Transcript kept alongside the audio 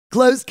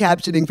Closed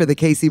captioning for The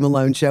Casey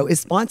Malone Show is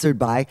sponsored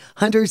by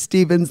Hunter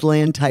Stevens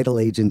Land Title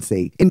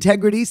Agency.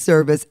 Integrity,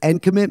 service, and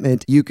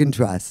commitment you can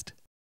trust.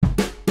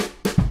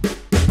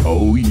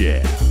 Oh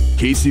yeah,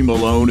 Casey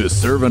Malone is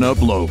serving up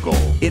local.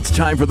 It's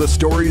time for the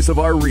stories of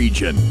our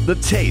region, the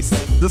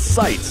tastes, the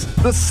sights,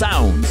 the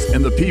sounds,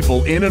 and the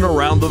people in and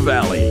around the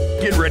valley.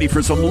 Get ready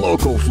for some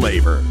local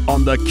flavor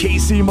on The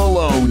Casey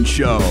Malone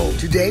Show.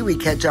 Today we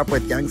catch up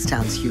with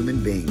Youngstown's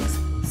human beings,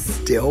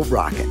 still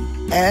rocking.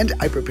 And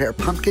I prepare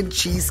pumpkin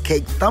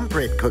cheesecake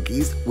thumbprint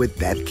cookies with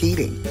Beth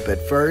Keating. But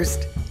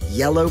first,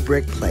 Yellow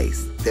Brick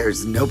Place.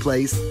 There's no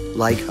place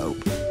like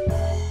hope.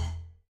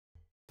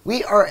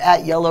 We are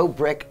at Yellow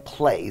Brick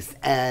Place,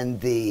 and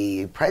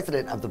the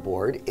president of the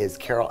board is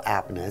Carol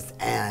Apnes,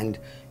 and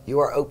you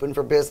are open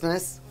for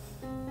business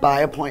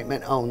by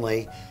appointment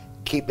only,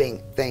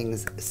 keeping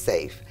things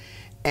safe.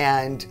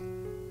 And,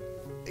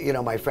 you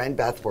know, my friend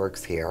Beth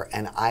works here,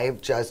 and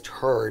I've just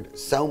heard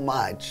so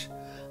much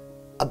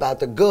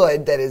about the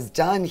good that is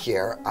done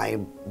here.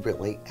 I'm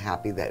really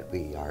happy that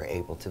we are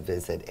able to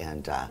visit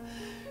and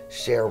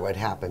share what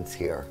happens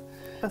here.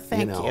 Well,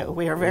 thank you.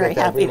 We are very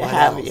happy to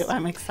have you.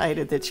 I'm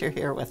excited that you're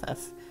here with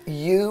us.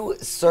 You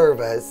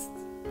service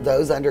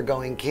those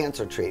undergoing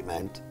cancer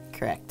treatment.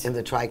 Correct. In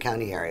the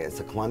Tri-County areas,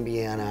 so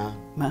Columbiana,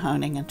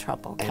 Mahoning, and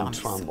Trumbull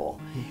counties.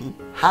 Trumbull.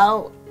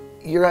 How,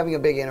 you're having a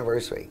big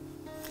anniversary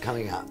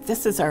coming up.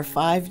 This is our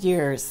 5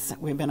 years.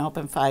 We've been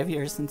open 5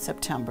 years in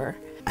September.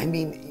 I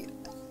mean,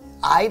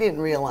 I didn't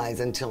realize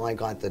until I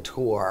got the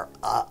tour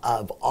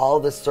of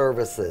all the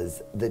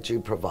services that you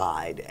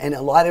provide. And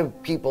a lot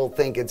of people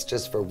think it's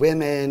just for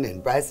women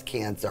and breast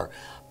cancer,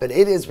 but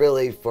it is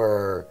really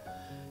for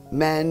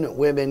men,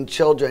 women,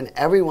 children,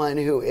 everyone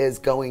who is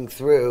going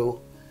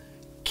through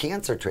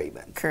cancer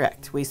treatment.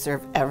 Correct. We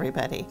serve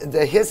everybody.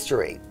 The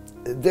history.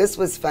 This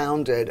was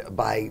founded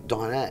by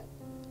Donna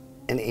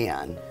and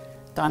Ann.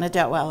 Donna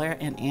Detweiler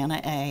and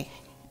Anna A.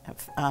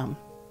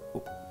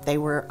 They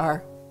were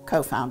our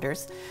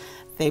co-founders.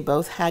 They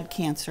both had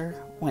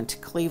cancer, went to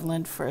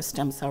Cleveland for a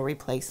stem cell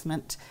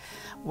replacement.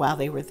 While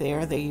they were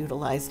there, they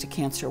utilized a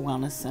cancer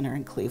wellness center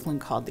in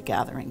Cleveland called The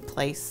Gathering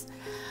Place.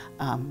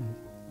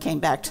 Came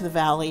back to the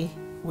Valley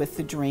with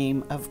the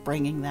dream of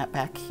bringing that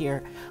back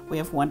here. We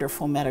have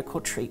wonderful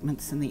medical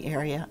treatments in the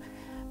area,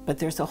 but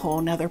there's a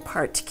whole nother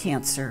part to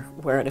cancer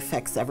where it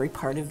affects every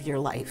part of your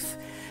life.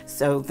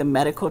 So the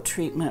medical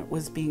treatment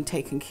was being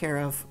taken care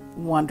of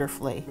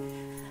wonderfully,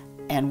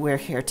 and we're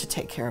here to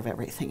take care of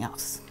everything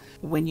else.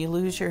 When you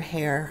lose your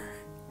hair,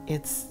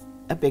 it's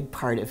a big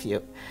part of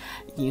you.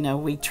 You know,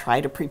 we try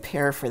to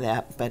prepare for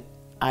that, but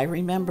I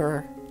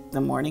remember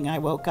the morning I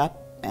woke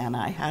up and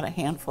I had a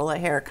handful of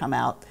hair come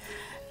out,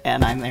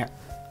 and I'm there,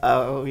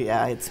 oh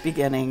yeah, it's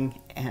beginning,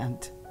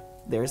 and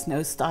there's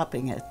no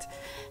stopping it.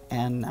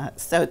 And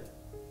so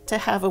to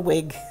have a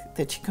wig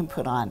that you can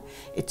put on,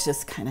 it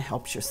just kind of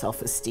helps your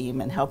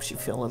self-esteem and helps you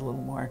feel a little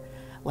more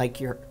like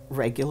your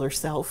regular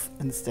self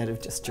instead of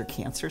just your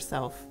cancer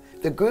self.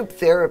 The group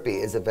therapy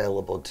is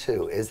available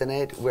too, isn't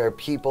it? Where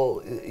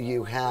people,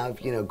 you have,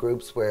 you know,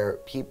 groups where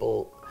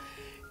people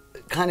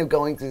kind of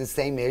going through the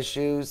same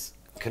issues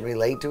can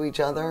relate to each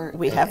other.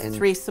 We have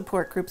 3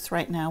 support groups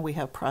right now. We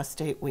have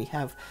prostate, we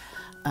have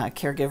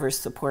caregivers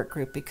support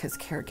group, because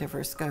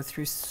caregivers go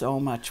through so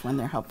much when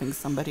they're helping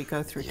somebody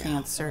go through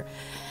cancer.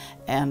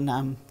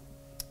 And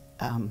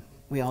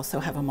we also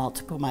have a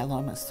multiple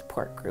myeloma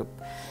support group.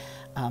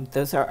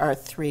 Those are our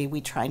 3.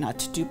 We try not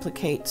to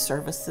duplicate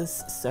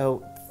services,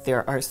 so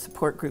there are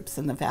support groups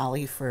in the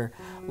Valley for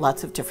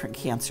lots of different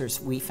cancers.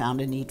 We found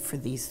a need for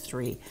these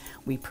 3.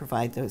 We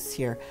provide those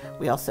here.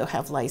 We also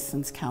have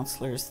licensed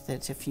counselors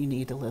that if you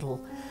need a little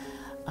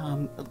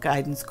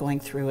guidance going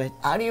through it.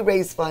 How do you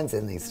raise funds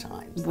in these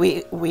times?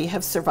 We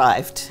have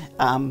survived.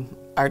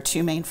 Our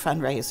 2 main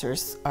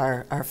fundraisers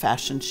are our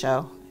fashion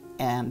show,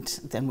 and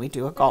then we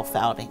do a golf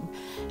outing.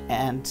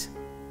 And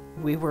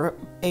we were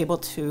able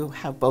to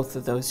have both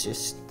of those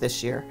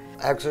this year.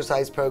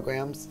 Exercise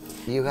programs.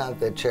 You have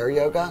the chair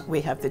yoga?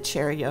 We have the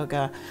chair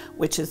yoga,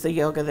 which is the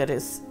yoga that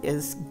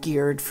is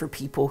geared for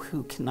people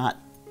who cannot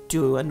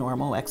do a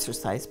normal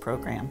exercise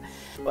program.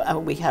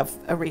 We have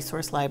a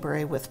resource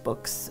library with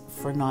books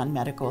for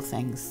non-medical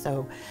things.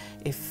 So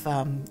if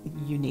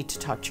you need to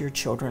talk to your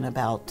children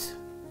about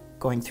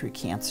going through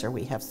cancer,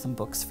 we have some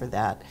books for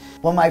that.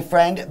 Well, my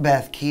friend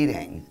Beth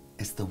Keating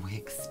is the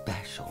wig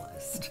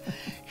specialist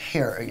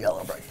here at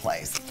Yellow Brick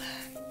Place.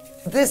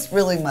 This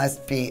really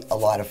must be a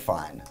lot of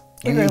fun.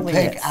 When you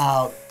pick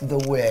out the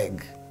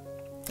wig,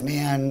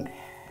 man,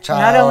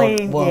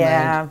 child, woman.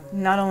 Yeah,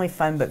 not only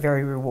fun, but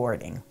very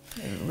rewarding.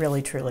 It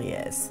really, truly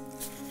is.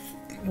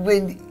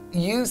 When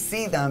you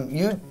see them,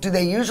 do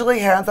they usually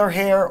have their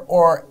hair,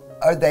 or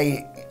are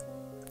they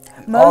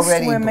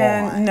already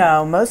blonde?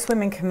 No, most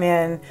women come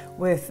in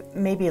with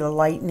maybe a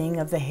lightening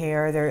of the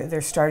hair.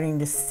 They're starting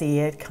to see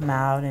it come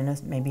out in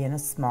maybe in a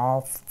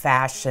small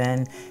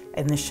fashion,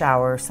 in the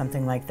shower or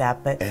something like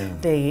that. But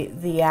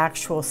the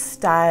actual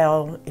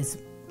style is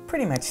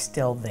pretty much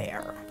still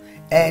there.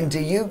 And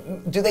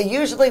do they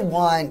usually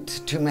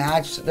want to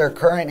match their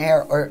current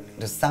hair, or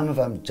do some of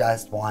them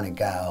just want to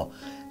go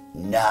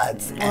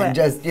nuts and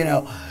just,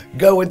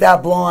 go with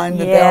that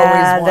blonde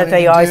that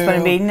they always want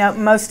to be? No,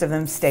 most of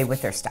them stay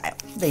with their style.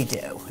 They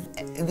do.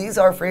 These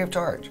are free of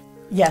charge.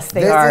 Yes,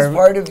 they are.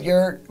 This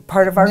is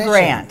part of our mission.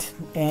 Grant.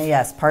 And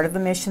yes, part of the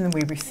mission.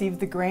 We received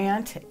the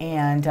grant,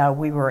 and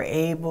we were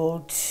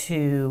able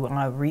to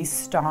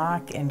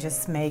restock and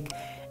just make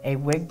a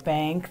wig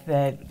bank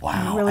that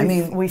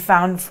really, we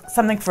found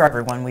something for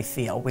everyone. We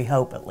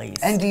hope at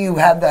least. And do you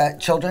have the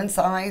children's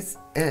size?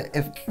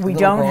 If we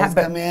don't have,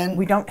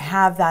 we don't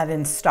have that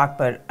in stock,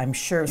 but I'm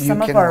sure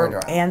some of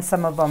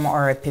them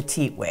are a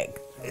petite wig.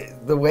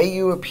 The way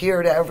you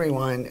appear to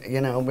everyone,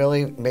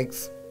 really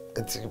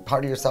it's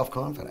part of your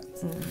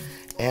self-confidence.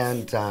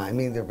 And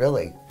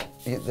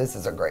this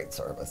is a great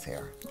service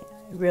here.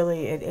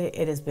 Really,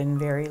 it has been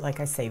very,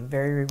 like I say,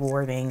 very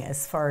rewarding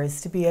as far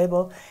as to be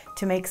able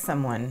to make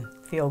someone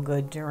feel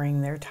good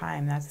during their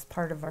time. That's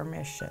part of our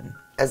mission.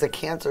 As a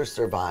cancer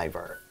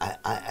survivor,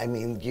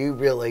 you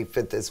really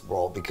fit this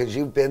role because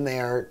you've been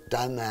there,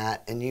 done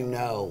that, and you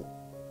know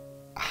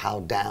how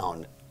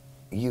down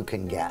you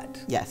can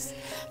get. Yes,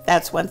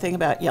 that's one thing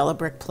about Yellow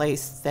Brick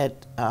Place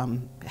that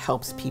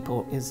helps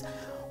people is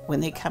when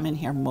they come in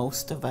here,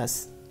 most of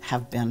us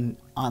have been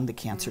on the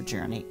cancer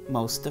journey.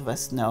 Most of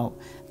us know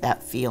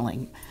that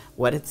feeling,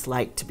 what it's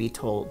like to be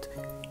told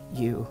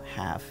you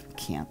have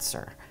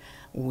cancer.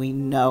 We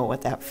know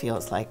what that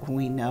feels like.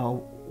 We know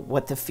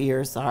what the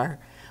fears are.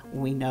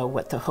 We know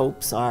what the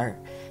hopes are.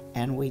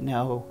 And we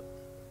know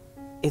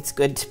it's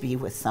good to be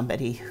with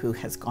somebody who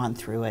has gone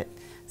through it,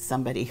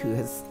 somebody who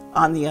is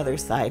on the other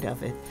side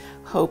of it.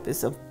 Hope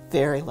is a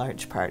very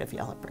large part of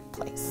Yellow Brick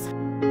Place.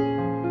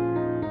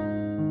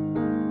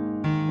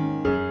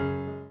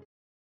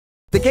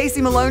 The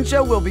Casey Malone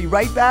Show will be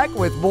right back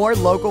with more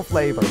local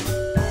flavor.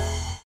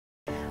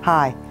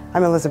 Hi,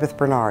 I'm Elizabeth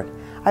Bernard.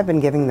 I've been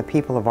giving the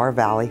people of our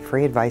valley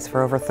free advice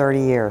for over 30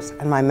 years,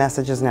 and my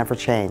message has never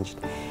changed.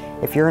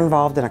 If you're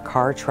involved in a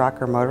car, truck,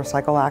 or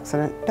motorcycle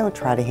accident, don't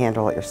try to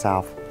handle it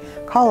yourself.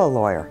 Call a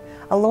lawyer.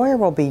 A lawyer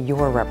will be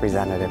your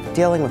representative,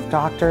 dealing with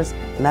doctors,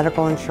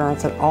 medical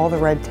insurance, and all the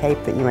red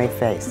tape that you may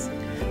face.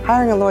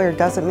 Hiring a lawyer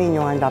doesn't mean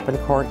you'll end up in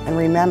court, and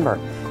remember,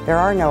 there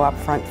are no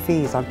upfront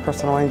fees on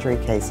personal injury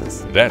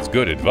cases. That's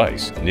good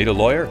advice. Need a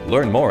lawyer?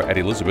 Learn more at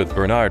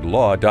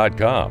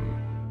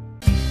elizabethbernardlaw.com.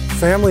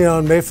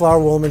 Family-owned Mayflower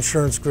Woolham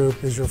Insurance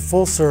Group is your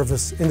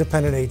full-service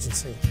independent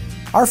agency.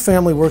 Our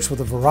family works with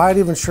a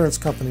variety of insurance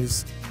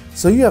companies,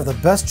 so you have the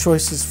best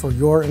choices for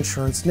your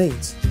insurance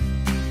needs.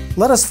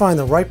 Let us find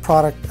the right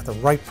product at the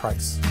right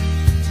price.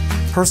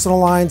 Personal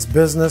lines,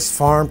 business,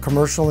 farm,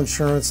 commercial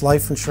insurance,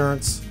 life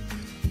insurance.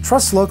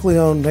 Trust locally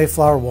owned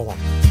Mayflower Woolham.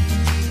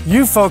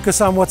 You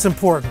focus on what's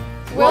important.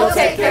 We'll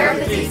take care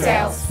of the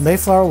details.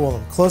 Mayflower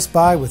Woolham, close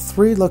by with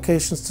 3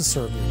 locations to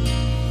serve you.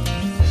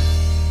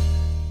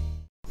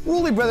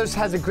 Rulli Brothers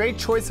has a great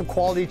choice of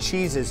quality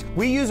cheeses.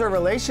 We use our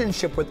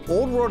relationship with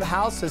Old World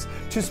Houses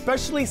to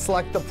specially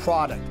select the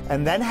product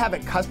and then have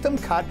it custom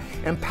cut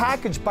and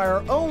packaged by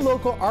our own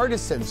local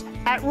artisans.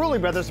 At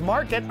Rulli Brothers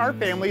Market, our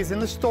family is in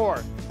the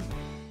store.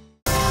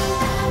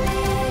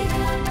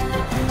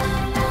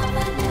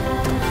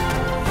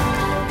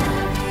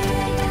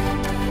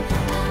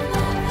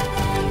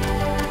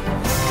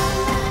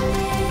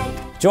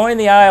 Join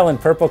the Isle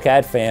and Purple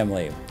Cat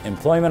family.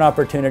 Employment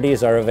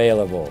opportunities are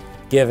available.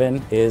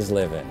 Given is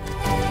living.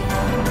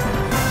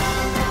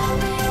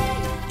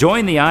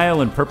 Join the Isle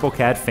and Purple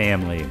Cat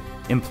family.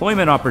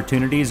 Employment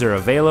opportunities are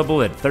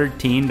available at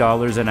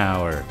 $13 an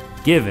hour.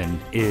 Given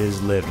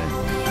is living.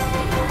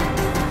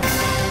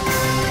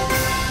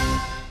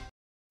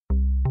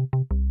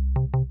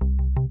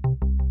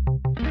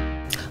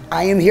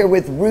 I am here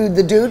with Rude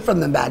the Dude from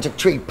the Magic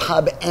Tree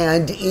Pub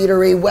and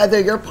Eatery. Whether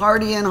you're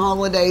partying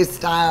holiday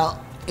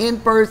style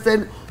in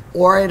person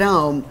or at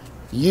home,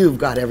 you've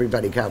got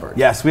everybody covered.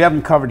 Yes, we have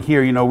them covered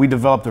here. We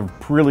developed a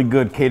really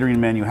good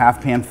catering menu,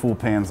 half pan, full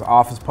pans,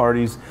 office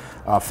parties,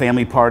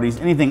 family parties,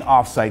 anything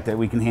off-site that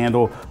we can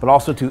handle, but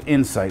also to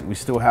in-site. We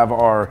still have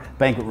our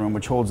banquet room,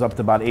 which holds up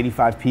to about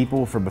 85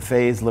 people for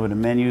buffets, limited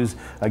menus.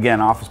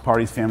 Again, office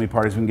parties, family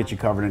parties, we can get you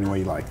covered any way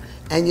you like.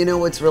 And you know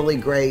what's really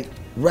great?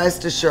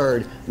 Rest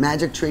assured,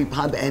 Magic Tree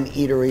Pub and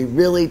Eatery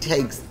really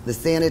takes the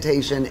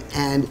sanitation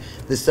and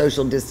the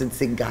social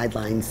distancing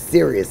guidelines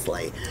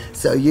seriously,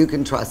 so you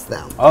can trust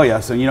them. Oh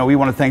yeah, so we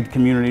want to thank the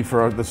community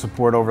for the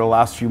support over the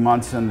last few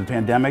months in the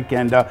pandemic,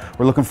 and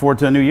we're looking forward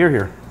to a new year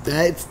here.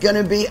 It's going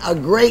to be a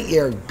great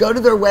year. Go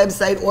to their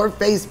website or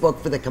Facebook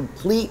for the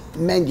complete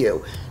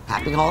menu.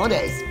 Happy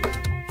holidays.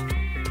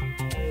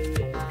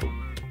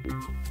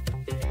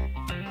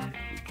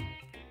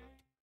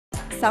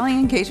 Selling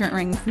engagement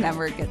rings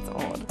never gets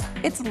old.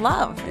 It's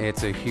love.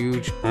 It's a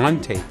huge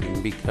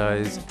on-taping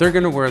because they're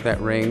going to wear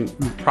that ring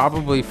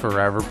probably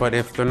forever, but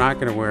if they're not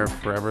going to wear it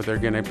forever, they're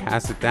going to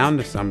pass it down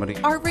to somebody.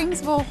 Our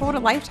rings will hold a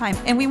lifetime,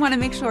 and we want to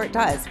make sure it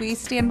does. We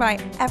stand by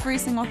every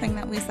single thing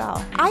that we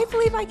sell. I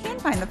believe I can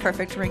find the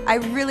perfect ring. I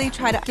really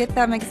try to get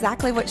them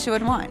exactly what she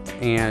would want.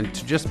 And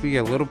to just be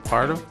a little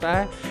part of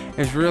that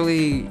is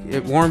really,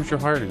 it warms your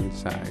heart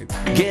inside.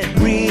 Get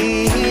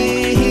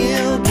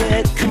real,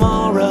 get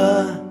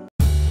Kamara.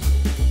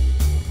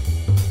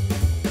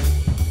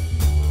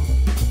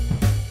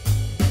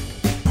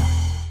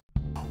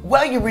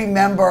 Well, you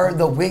remember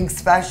the wig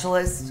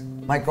specialist,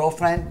 my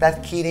girlfriend,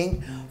 Beth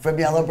Keating from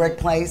Yellow Brick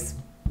Place?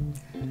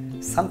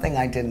 Something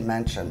I didn't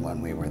mention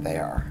when we were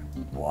there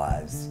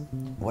was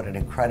what an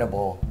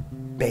incredible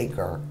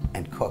baker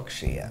and cook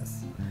she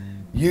is.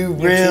 You're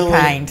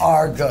really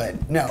are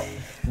good. No,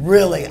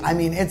 really, I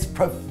mean, it's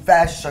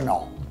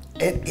professional.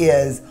 It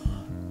is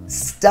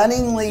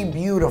stunningly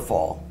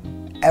beautiful,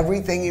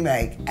 everything you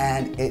make,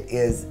 and it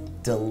is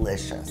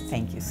delicious.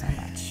 Thank you so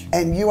much.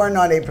 And you are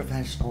not a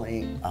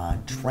professionally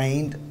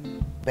trained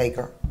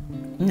baker?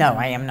 No,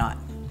 I am not.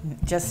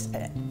 Just,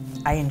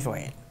 I enjoy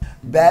it.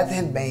 Bev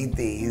had made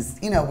these,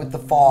 you know, with the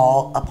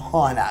fall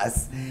upon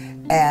us,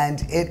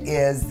 and it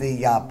is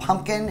the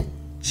pumpkin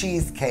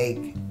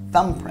cheesecake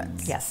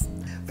thumbprints. Yes.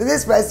 For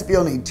this recipe,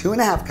 you'll need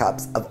 2½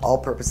 cups of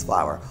all-purpose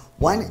flour,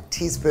 1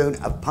 teaspoon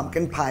of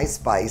pumpkin pie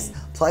spice,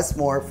 plus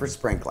more for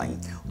sprinkling,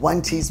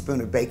 1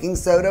 teaspoon of baking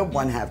soda,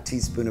 1/2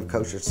 teaspoon of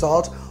kosher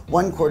salt,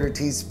 1/4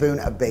 teaspoon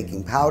of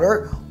baking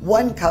powder,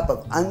 1 cup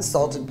of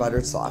unsalted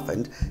butter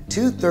softened,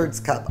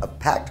 2/3 cup of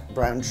packed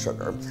brown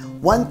sugar,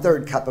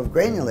 1/3 cup of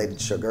granulated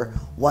sugar,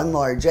 1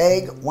 large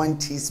egg, 1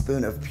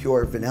 teaspoon of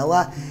pure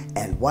vanilla,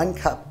 and 1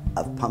 cup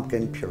of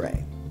pumpkin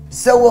puree.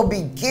 So we'll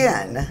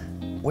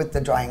begin with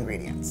the dry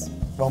ingredients.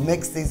 We'll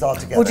mix these all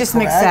together. We'll just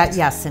mix that,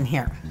 yes, in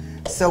here.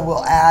 So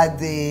we'll add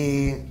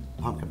the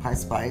pumpkin pie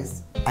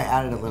spice. I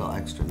added a little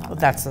extra now. Well,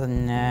 that's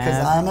enough.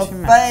 Because I'm a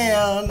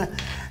fan.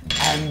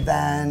 And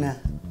then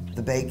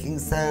the baking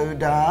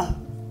soda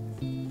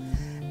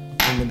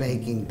and the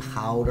baking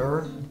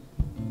powder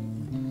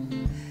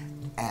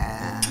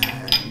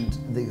and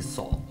the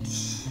salt.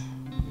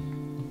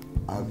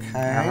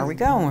 Okay. There we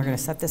go, and we're going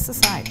to set this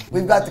aside.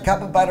 We've got the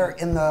cup of butter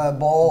in the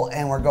bowl,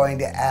 and we're going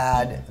to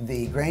add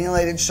the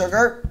granulated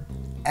sugar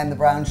and the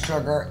brown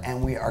sugar,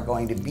 and we are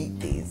going to beat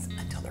these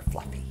until they're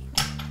fluffy.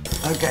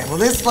 Okay, well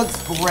this looks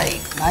great,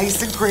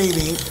 nice and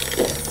creamy.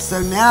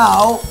 So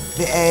now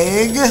the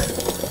egg.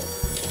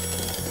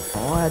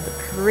 Oh, the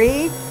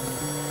puree.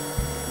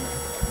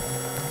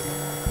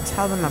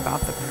 Tell them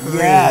about the puree.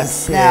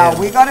 Yes, too. now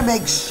we got to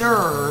make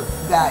sure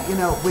that, you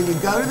know, when you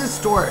go to the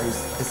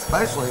stores,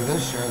 especially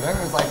this year, there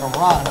is like a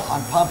run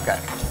on pumpkin.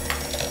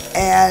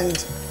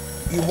 And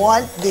you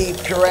want the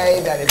puree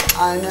that is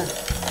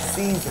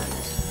unseasoned.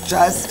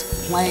 Just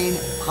plain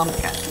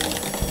pumpkin.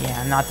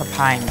 Yeah, not the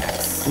pie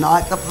mix.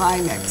 Not the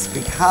pie mix,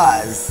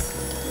 because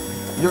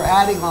you're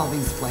adding all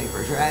these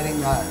flavors. You're adding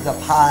the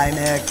pie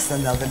mix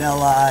and the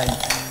vanilla and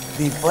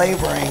the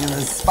flavoring and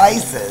the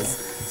spices.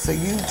 So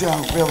you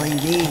don't really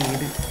need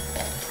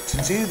to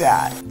do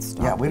that.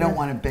 Yeah, we don't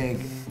want a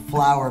big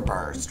flour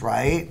burst,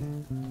 right?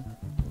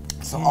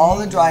 So all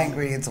the dry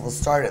ingredients, we'll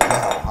start at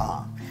low,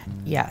 huh?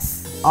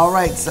 Yes. All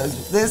right, so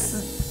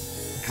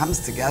this comes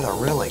together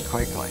really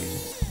quickly.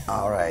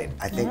 All right,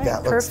 I think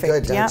that looks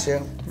good, don't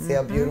you? See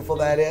how beautiful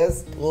that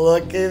is?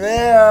 Looky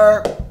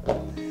there.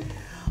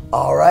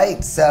 All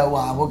right, so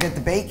we'll get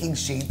the baking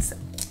sheets.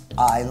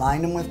 I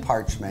lined them with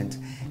parchment,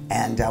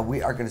 and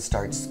we are gonna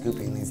start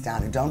scooping these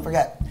down. And don't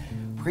forget,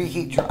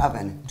 preheat your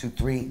oven to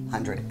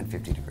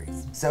 350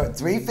 degrees. So at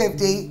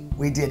 350,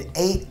 we did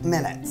 8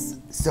 minutes.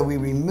 So we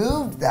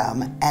removed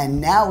them, and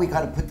now we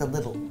gotta put the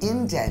little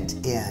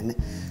indent in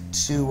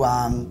to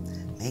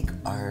make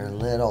our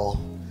little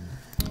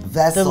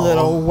vessel. The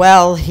little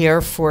well here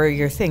for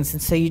your things.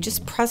 And so you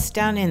just press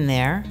down in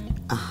there.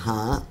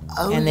 Uh-huh.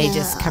 Oh, and they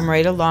just come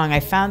right along. I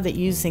found that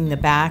using the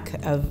back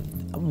of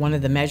one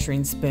of the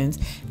measuring spoons,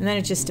 and then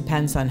it just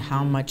depends on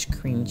how much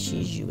cream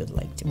cheese you would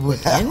like to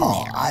put in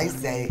there. I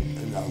say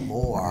the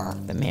more,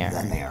 the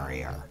merrier. The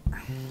merrier.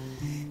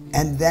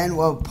 And then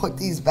we'll put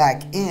these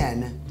back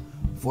in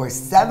for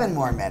 7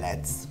 more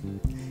minutes.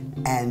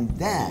 And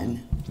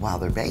then, while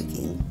they're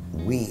baking,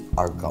 we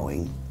are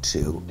going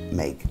to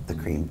make the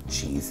cream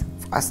cheese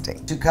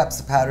frosting. 2 cups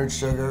of powdered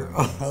sugar,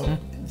 oh,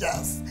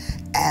 yes.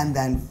 And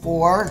then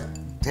 4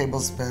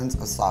 tablespoons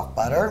of soft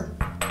butter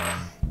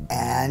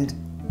and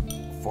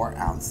 4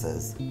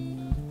 ounces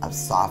of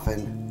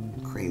softened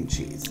cream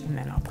cheese. And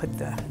then I'll put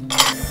the...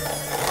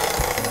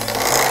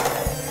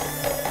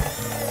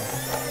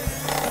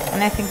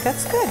 And I think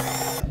that's good.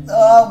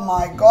 Oh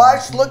my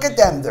gosh, look at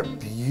them. They're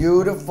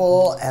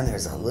beautiful, and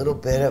there's a little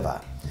bit of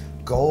a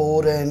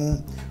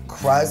golden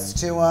crust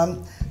to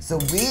them. So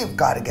we've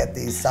got to get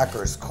these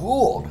suckers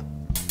cooled.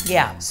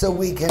 Yeah. So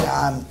we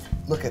can,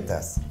 look at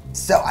this.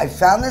 So I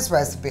found this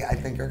recipe, I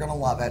think you're gonna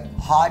love it.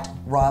 Hot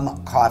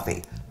rum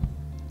coffee.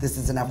 This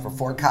is enough for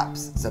 4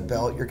 cups. So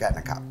Bill, you're getting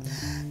a cup.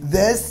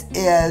 This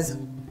is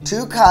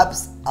 2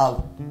 cups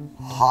of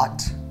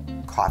hot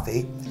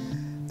coffee,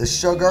 the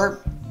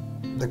sugar,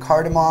 the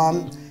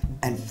cardamom,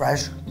 and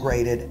fresh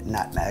grated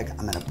nutmeg.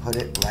 I'm gonna put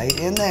it right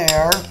in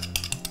there.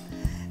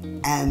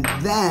 And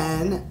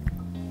then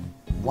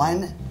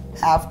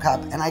 1/2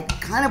 cup, and I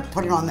kind of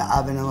put it on the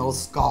oven a little,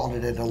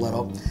 scalded it a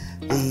little,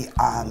 the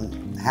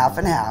 1/2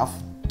 and 1/2.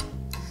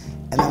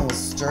 And then we'll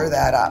stir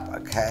that up,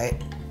 okay?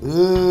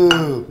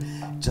 Ooh,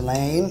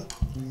 Jelaine,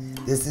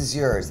 this is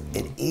yours.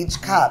 In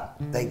each cup,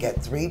 they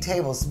get 3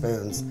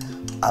 tablespoons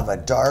of a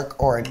dark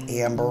or an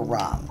amber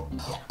rum.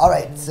 All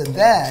right, so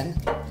then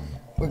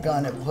we're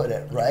gonna put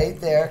it right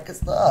there,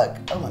 because look,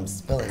 oh, I'm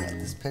spilling it.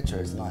 This picture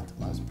is not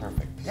the most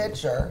perfect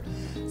picture.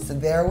 So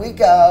there we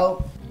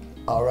go.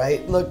 All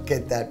right, look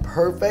at that,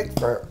 perfect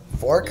for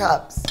 4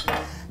 cups.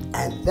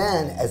 And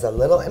then as a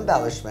little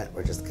embellishment,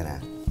 we're just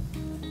gonna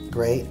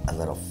grate a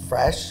little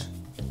fresh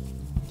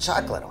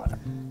chocolate on it.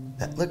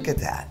 Look at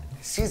that.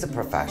 She's a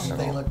professional.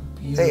 They look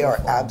beautiful. They are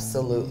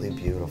absolutely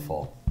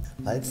beautiful.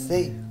 Let's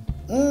see.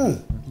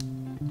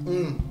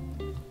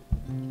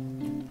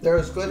 They're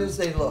as good as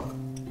they look.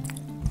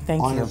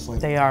 Thank Honestly.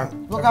 you. They are.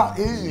 Look how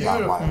easy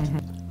that was.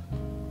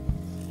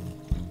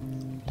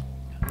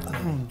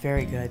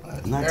 Very good.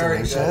 Isn't that Very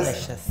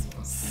delicious? Delicious.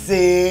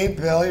 See,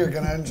 Bill, you're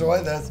gonna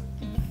enjoy this.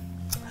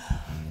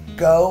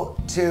 Go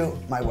to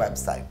my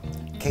website,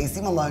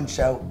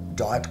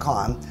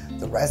 caseymalone.com.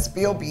 The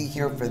recipe will be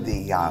here for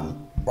the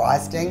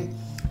frosting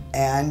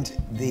and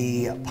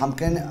the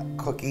pumpkin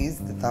cookies,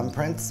 the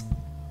thumbprints,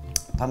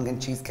 pumpkin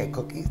cheesecake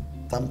cookies,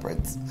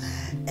 thumbprints,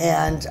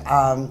 and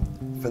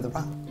for the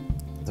rum.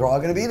 They're all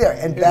gonna be there.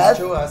 And Here's Beth,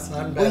 to us,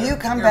 none will better. you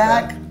come You're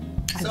back? better.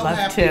 I'd So love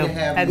happy to.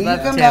 have I'd you. Will love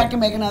you come to. back and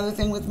make another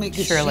thing with me?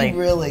 Because Surely. she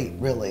really,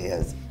 really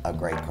is a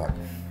great cook.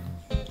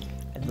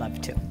 I'd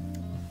love to.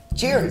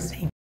 Cheers.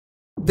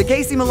 The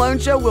Casey Malone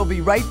Show will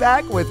be right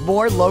back with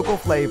more local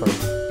flavor.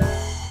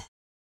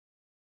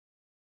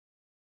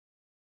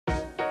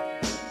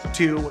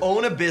 To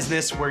own a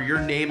business where your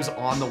name's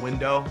on the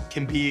window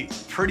can be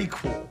pretty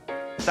cool.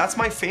 That's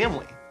my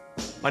family.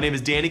 My name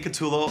is Danny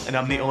Catullo, and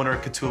I'm the owner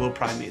of Catullo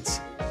Prime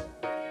Meats.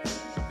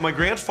 My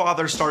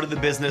grandfather started the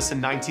business in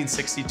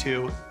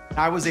 1962.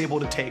 I was able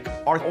to take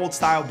our old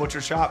style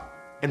butcher shop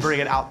and bring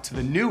it out to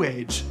the new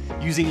age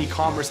using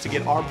e-commerce to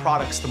get our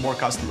products to more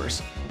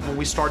customers. When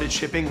we started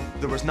shipping,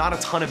 there was not a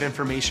ton of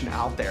information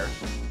out there.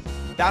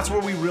 That's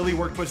where we really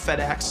worked with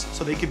FedEx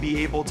so they could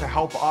be able to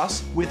help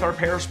us with our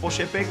perishable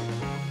shipping.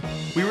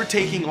 We were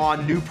taking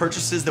on new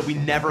purchases that we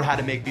never had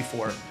to make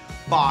before.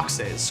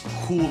 Boxes,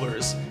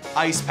 coolers,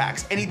 ice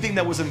packs, anything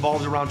that was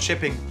involved around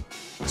shipping.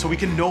 So we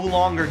can no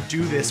longer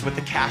do this with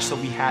the cash that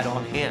we had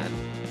on hand.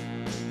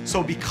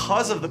 So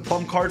because of the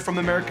Plum Card from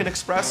American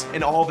Express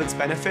and all of its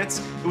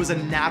benefits, it was a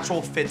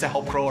natural fit to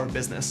help grow our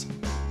business.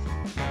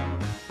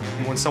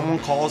 And when someone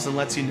calls and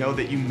lets you know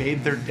that you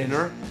made their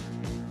dinner,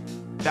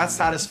 that's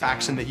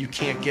satisfaction that you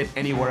can't get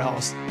anywhere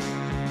else.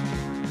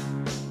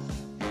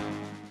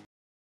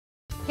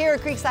 Here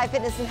at Creekside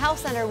Fitness and Health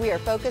Center, we are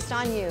focused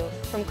on you,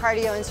 from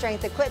cardio and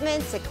strength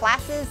equipment to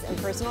classes and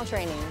personal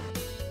training.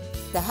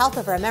 The health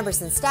of our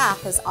members and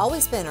staff has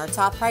always been our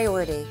top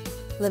priority.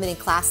 Limiting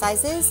class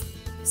sizes,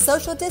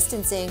 social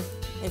distancing,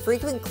 and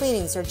frequent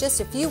cleanings are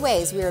just a few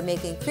ways we are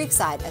making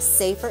Creekside a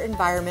safer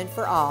environment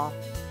for all.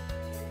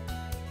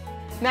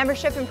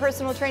 Membership and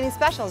personal training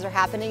specials are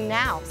happening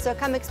now, so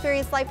come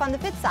experience life on the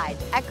fit side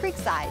at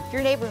Creekside,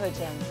 your neighborhood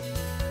gym.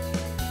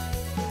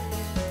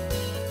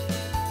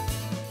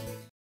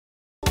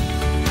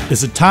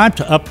 Is it time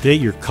to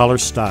update your color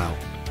style?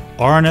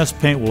 R&S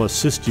Paint will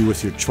assist you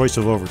with your choice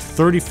of over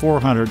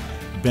 3,400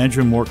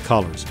 Benjamin Moore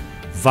colors.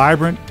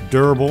 Vibrant,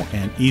 durable,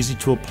 and easy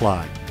to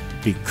apply.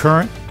 Be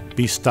current,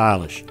 be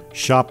stylish.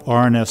 Shop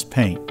R&S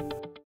Paint.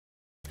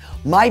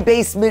 My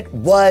basement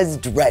was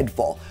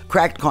dreadful.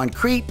 Cracked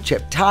concrete,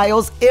 chipped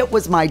tiles, it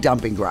was my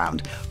dumping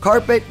ground.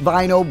 Carpet,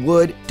 vinyl,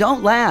 wood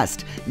don't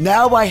last.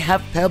 Now I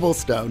have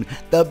Pebblestone,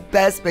 the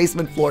best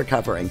basement floor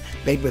covering,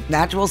 made with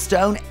natural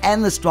stone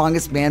and the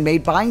strongest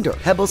man-made binder.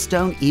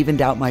 Pebblestone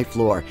evened out my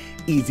floor.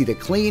 Easy to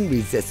clean,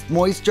 resists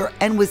moisture,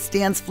 and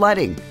withstands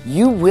flooding.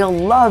 You will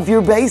love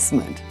your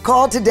basement.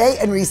 Call today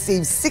and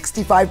receive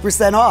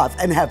 65% off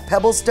and have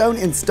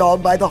Pebblestone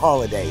installed by the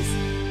holidays.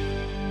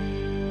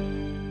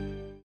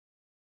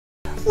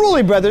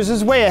 Rulli Brothers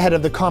is way ahead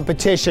of the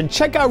competition.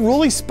 Check out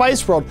Rulli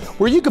Spice World,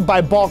 where you can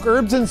buy bulk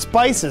herbs and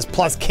spices,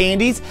 plus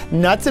candies,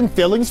 nuts, and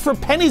fillings for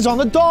pennies on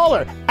the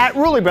dollar. At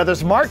Rulli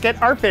Brothers Market,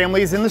 our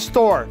family is in the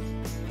store.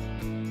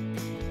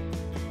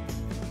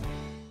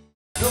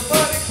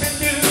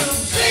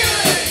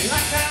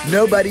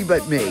 Nobody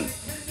But Me.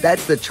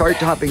 That's the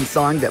chart-topping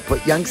song that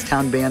put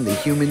Youngstown band The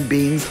Human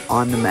Beings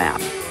on the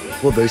map.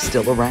 Well, they're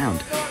still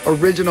around.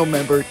 Original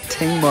member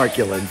Ting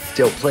Markulin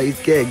still plays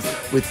gigs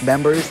with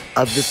members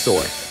of The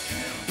Source.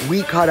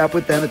 We caught up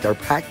with them at their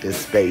practice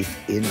space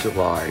in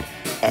Girard,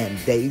 and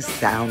they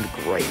sound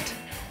great.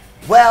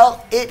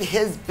 Well, it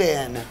has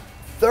been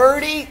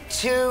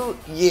 32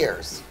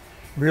 years.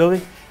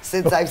 Really?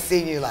 Since I've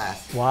seen you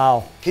last.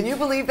 Wow. Can you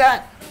believe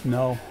that?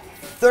 No.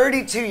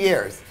 32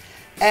 years.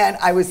 And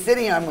I was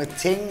sitting on with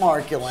Ting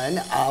Markulin,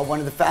 one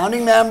of the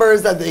founding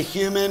members of the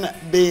Human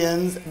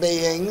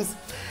Beings.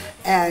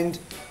 And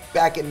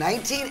back in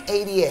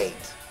 1988,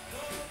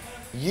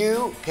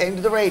 you came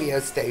to the radio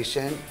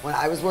station when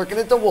I was working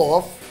at the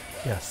Wolf.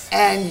 Yes.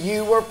 And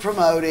you were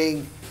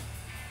promoting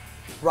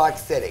Rock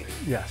City.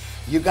 Yes.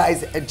 You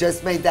guys had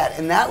just made that,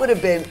 and that would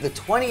have been the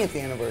 20th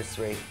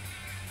anniversary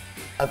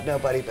of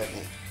Nobody But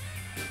Me.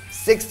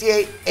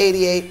 68,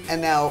 88,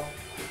 and now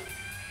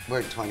we're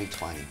at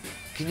 2020.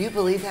 Can you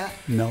believe that?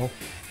 No.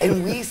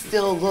 And we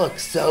still look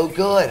so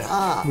good,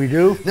 huh? We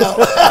do? No.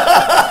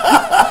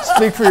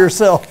 Speak for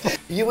yourself.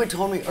 You had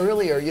told me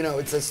earlier, you know,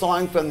 it's a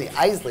song from the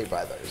Isley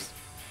Brothers.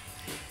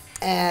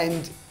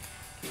 And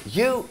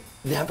you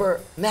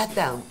never met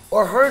them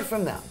or heard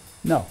from them.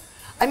 No.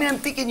 I mean, I'm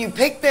thinking you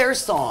picked their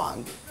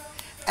song,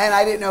 and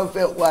I didn't know if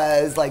it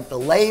was like the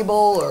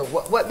label or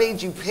what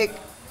made you pick,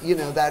 you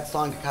know, that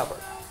song to cover.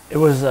 It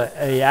was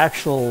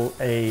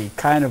a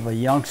kind of a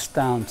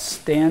Youngstown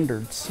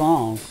standard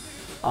song.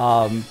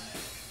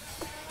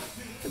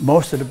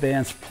 Most of the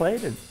bands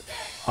played it,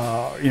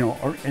 you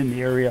know, in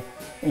the area,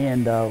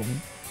 and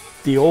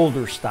the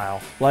older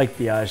style, like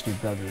the Isley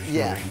Brothers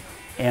version.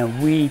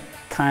 And we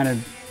kind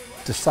of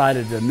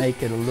decided to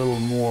make it a little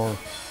more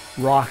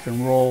rock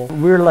and roll.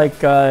 We were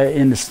like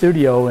in the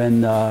studio,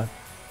 and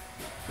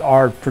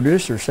our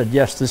producer said,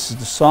 yes, this is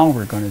the song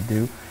we're going to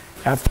do,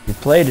 after we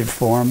played it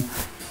for him.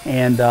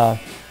 And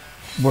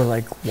we're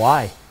like,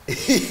 why?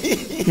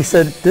 He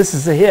said, this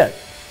is a hit.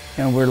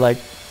 And we're like,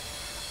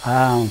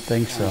 I don't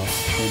think so.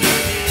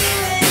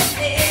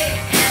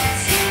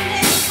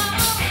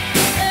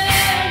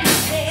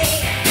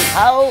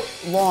 How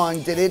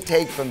long did it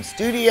take from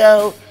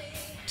studio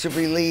to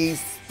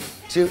release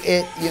to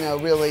it, you know,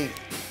 really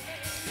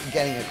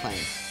getting acclaim?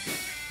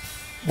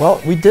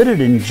 Well, we did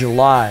it in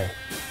July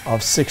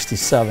of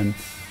 '67,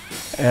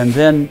 and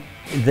then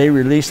they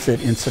released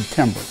it in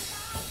September.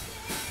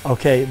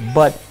 Okay,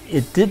 but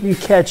it didn't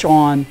catch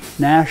on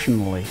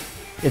nationally.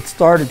 It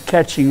started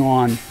catching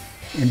on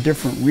in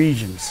different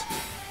regions.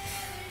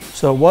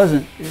 So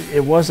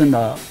it wasn't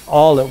a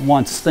all at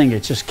once thing.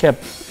 It just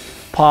kept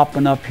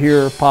popping up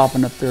here,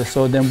 popping up there.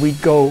 So then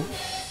we'd go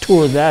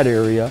tour that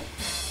area,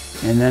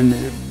 and then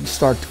it'd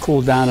start to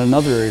cool down in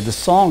another area. The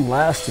song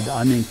lasted,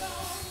 I mean,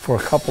 for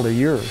a couple of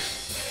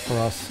years for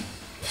us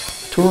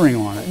touring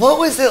on it. What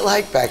was it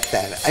like back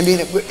then? I mean,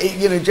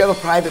 you know, did you have a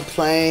private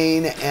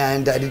plane,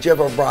 and did you have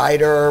a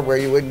rider where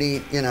you wouldn't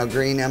eat, you know,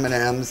 green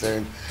M&Ms,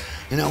 or,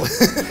 you know, was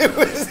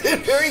it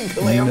very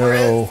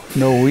glamorous?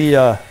 No, we,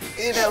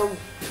 you know,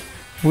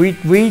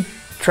 we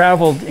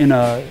traveled in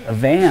a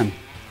van.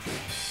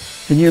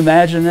 Can you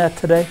imagine that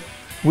today?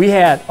 We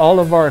had all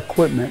of our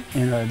equipment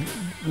in a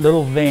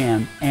little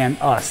van and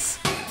us.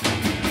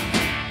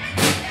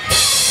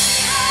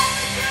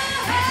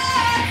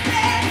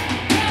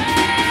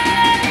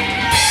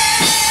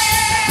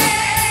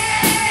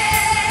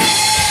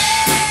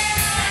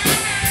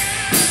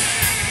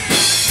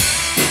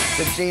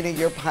 Gina,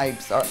 your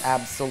pipes are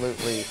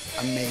absolutely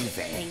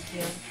amazing. Thank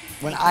you.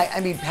 When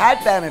I mean, Pat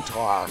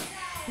Benatar,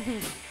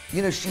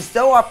 you know, she's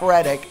so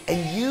operatic,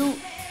 and you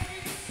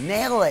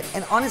nail it.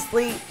 And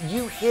honestly,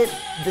 you hit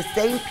the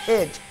same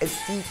pitch as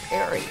Steve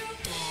Perry.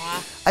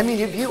 Aww. I mean,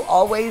 have you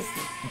always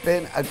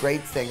been a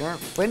great singer?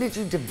 When did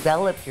you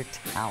develop your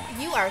talent?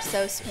 You are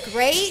so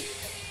great.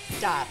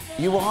 Stop.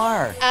 You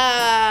are.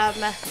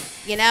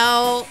 You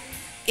know,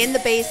 in the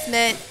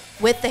basement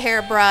with the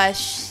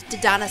hairbrush to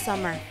Donna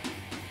Summer.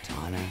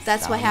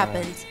 That's what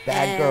happens.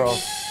 Bad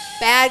girls.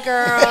 Bad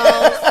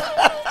girls.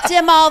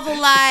 Dim all the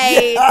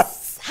lights.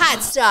 Yes.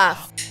 Hot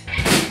stuff.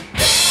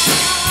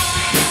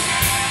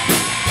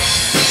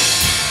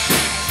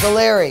 So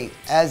Larry,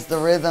 as the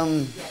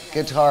rhythm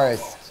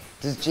guitarist,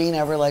 does Gene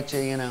ever let you,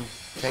 you know,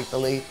 take the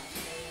lead?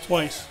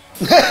 Twice.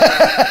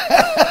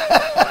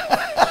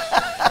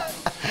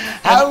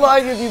 How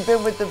long have you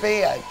been with the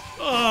band?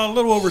 A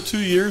little over 2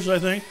 years, I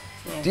think.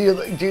 So.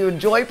 Do you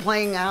enjoy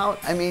playing out?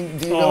 I mean,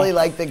 do you really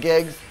like the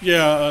gigs?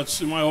 Yeah, it's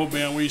in my old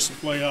band. We used to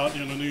play out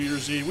in the New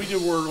Year's Eve. We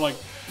did work like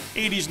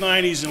 80s,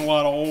 90s, and a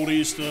lot of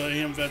oldies, the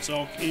AM Vets,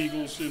 Elk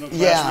Eagles, you know,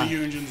 class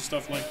reunions and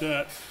stuff like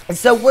that.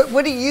 So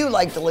what do you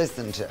like to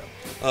listen to?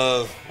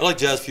 I like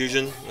jazz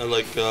fusion. I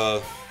like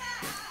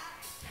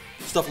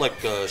stuff like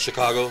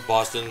Chicago,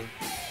 Boston,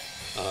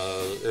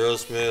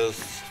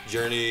 Aerosmith,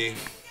 Journey,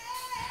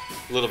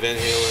 Little Van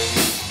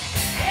Halen.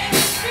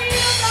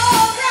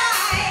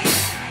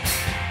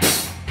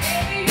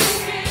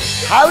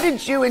 How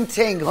did you and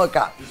Ting hook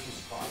up?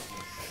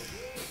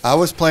 I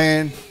was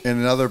playing in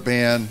another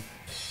band.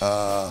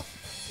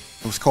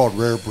 It was called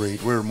Rare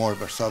Breed. We were more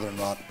of a southern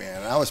rock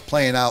band. And I was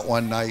playing out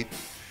one night,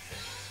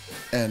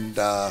 and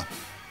I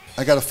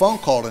got a phone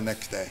call the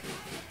next day.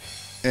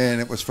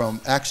 And it was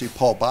from actually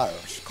Paul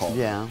Byers called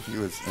me. He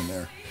was in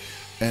there.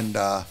 And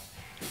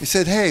he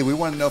said, hey, we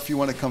want to know if you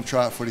want to come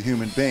try out for the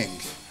Human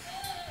Beings.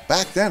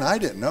 Back then, I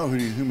didn't know who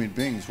the Human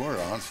Beings were,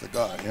 honest to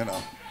God, you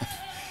know.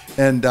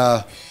 And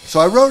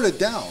so I wrote it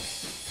down.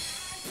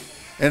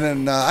 And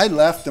then I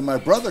left, and my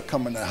brother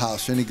come in the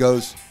house, and he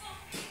goes,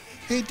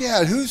 hey,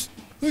 Dad, who's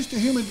the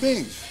human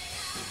beings?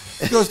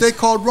 He goes, they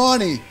called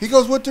Ronnie. He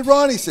goes, what did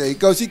Ronnie say? He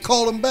goes, he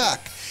called him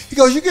back. He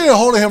goes, you get a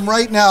hold of him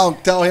right now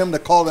and tell him to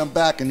call them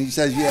back. And he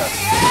says, yes.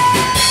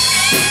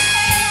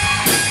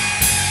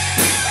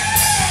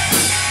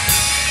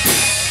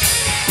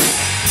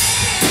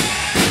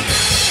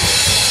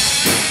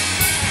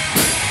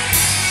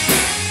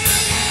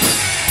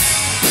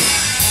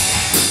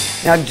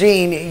 Now,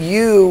 Gene,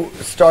 you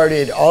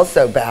started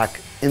also back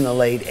in the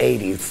late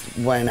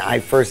 80s when I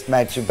first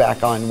met you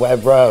back on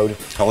Webb Road.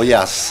 Oh,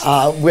 yes.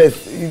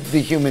 With the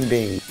human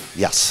being.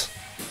 Yes.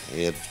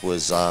 It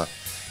was, I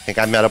think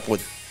I met up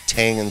with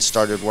Tang and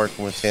started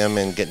working with him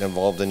and getting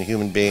involved in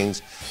human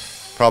beings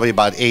probably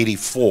about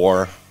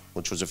 84,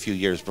 which was a few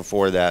years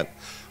before that.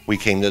 We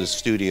came to the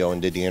studio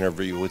and did the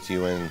interview with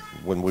you and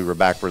when we were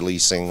back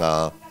releasing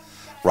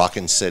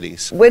Rockin'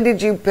 Cities. When did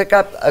you pick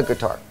up a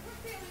guitar?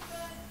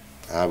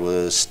 I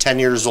was 10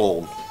 years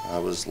old. I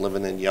was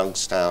living in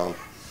Youngstown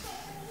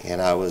and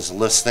I was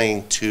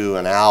listening to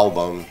an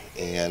album,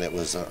 and it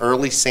was an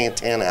early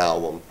Santana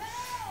album,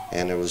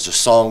 and there was a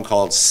song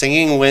called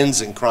Singing Winds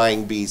and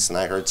Crying Beasts, and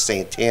I heard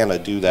Santana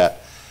do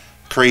that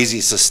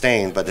crazy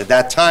sustain. But at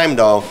that time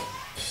though,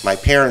 my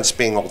parents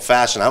being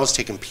old-fashioned, I was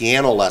taking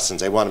piano lessons.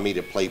 They wanted me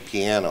to play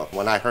piano.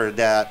 When I heard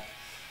that,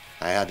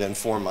 I had to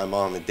inform my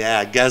mom and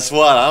dad, guess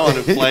what? I want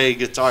to play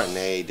guitar. And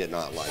they did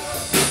not like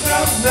that.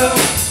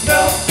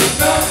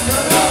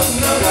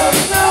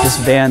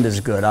 This band is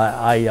good.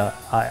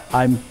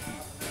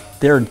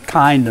 They're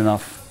kind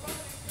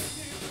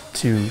enough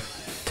to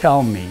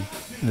tell me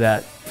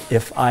that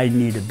if I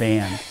need a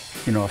band,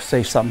 you know, if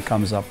say something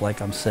comes up,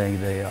 like I'm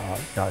saying,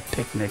 a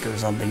picnic or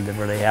something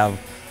where they have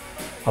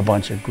a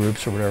bunch of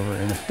groups or whatever,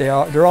 and if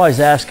they're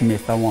always asking me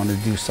if I want to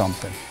do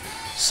something.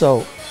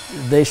 So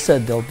they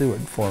said they'll do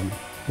it for me.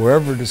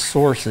 Wherever the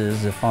source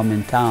is, if I'm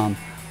in town,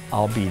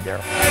 I'll be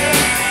there.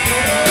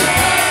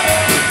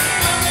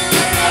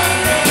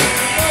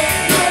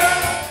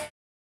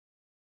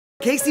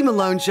 Casey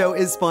Malone Show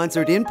is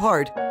sponsored in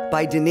part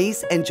by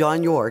Denise and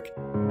John York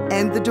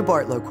and the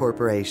DeBartolo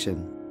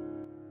Corporation.